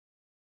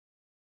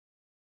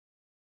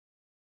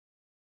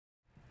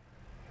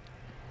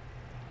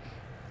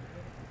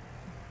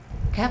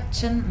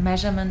Caption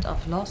measurement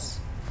of loss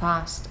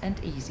fast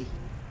and easy.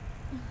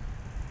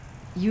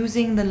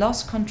 Using the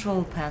loss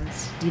control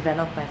pens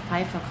developed by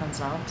Feiffer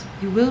Consult,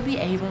 you will be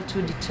able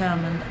to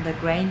determine the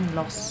grain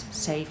loss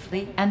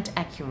safely and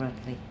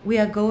accurately. We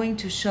are going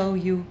to show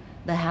you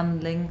the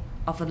handling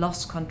of a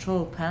loss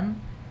control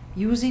pen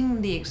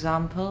using the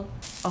example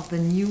of the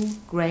new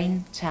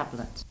grain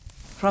tablet.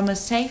 From a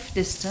safe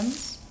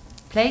distance,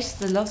 place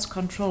the loss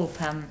control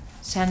pen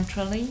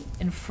centrally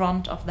in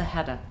front of the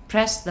header.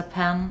 Press the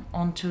pen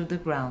onto the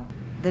ground.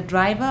 The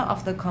driver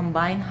of the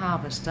combine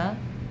harvester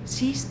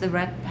sees the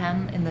red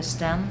pen in the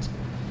stand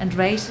and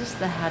raises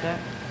the header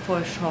for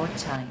a short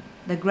time.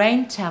 The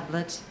grain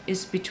tablet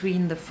is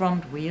between the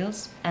front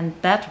wheels, and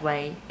that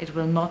way it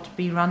will not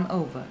be run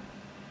over.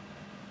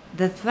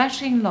 The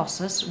threshing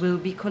losses will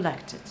be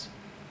collected.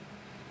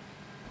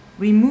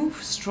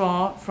 Remove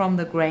straw from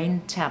the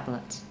grain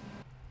tablet.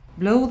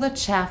 Blow the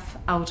chaff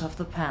out of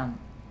the pan.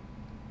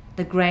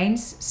 The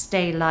grains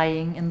stay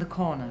lying in the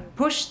corner.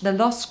 Push the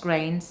lost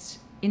grains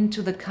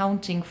into the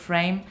counting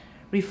frame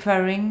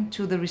referring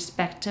to the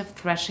respective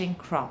threshing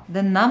crop.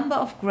 The number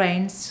of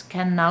grains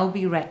can now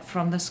be read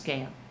from the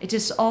scale. It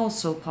is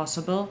also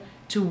possible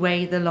to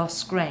weigh the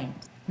lost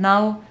grains.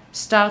 Now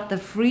start the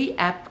free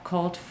app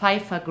called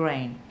Feiffer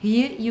Grain.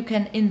 Here you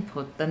can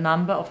input the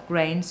number of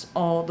grains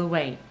or the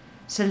weight.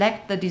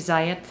 Select the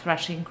desired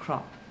threshing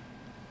crop.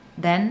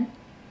 Then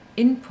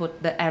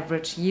input the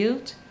average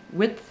yield,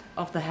 width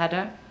of the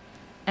header,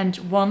 and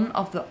one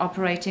of the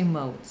operating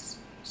modes: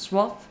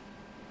 swath,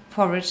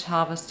 forage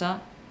harvester,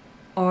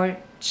 or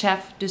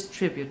chaff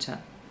distributor.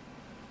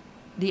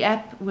 The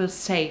app will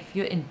save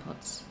your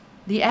inputs.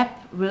 The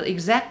app will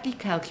exactly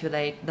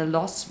calculate the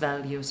loss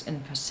values in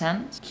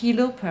percent,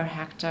 kilo per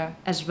hectare,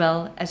 as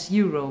well as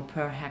euro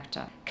per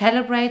hectare.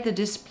 Calibrate the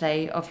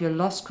display of your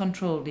loss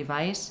control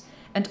device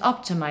and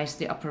optimize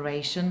the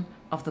operation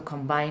of the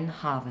combine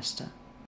harvester.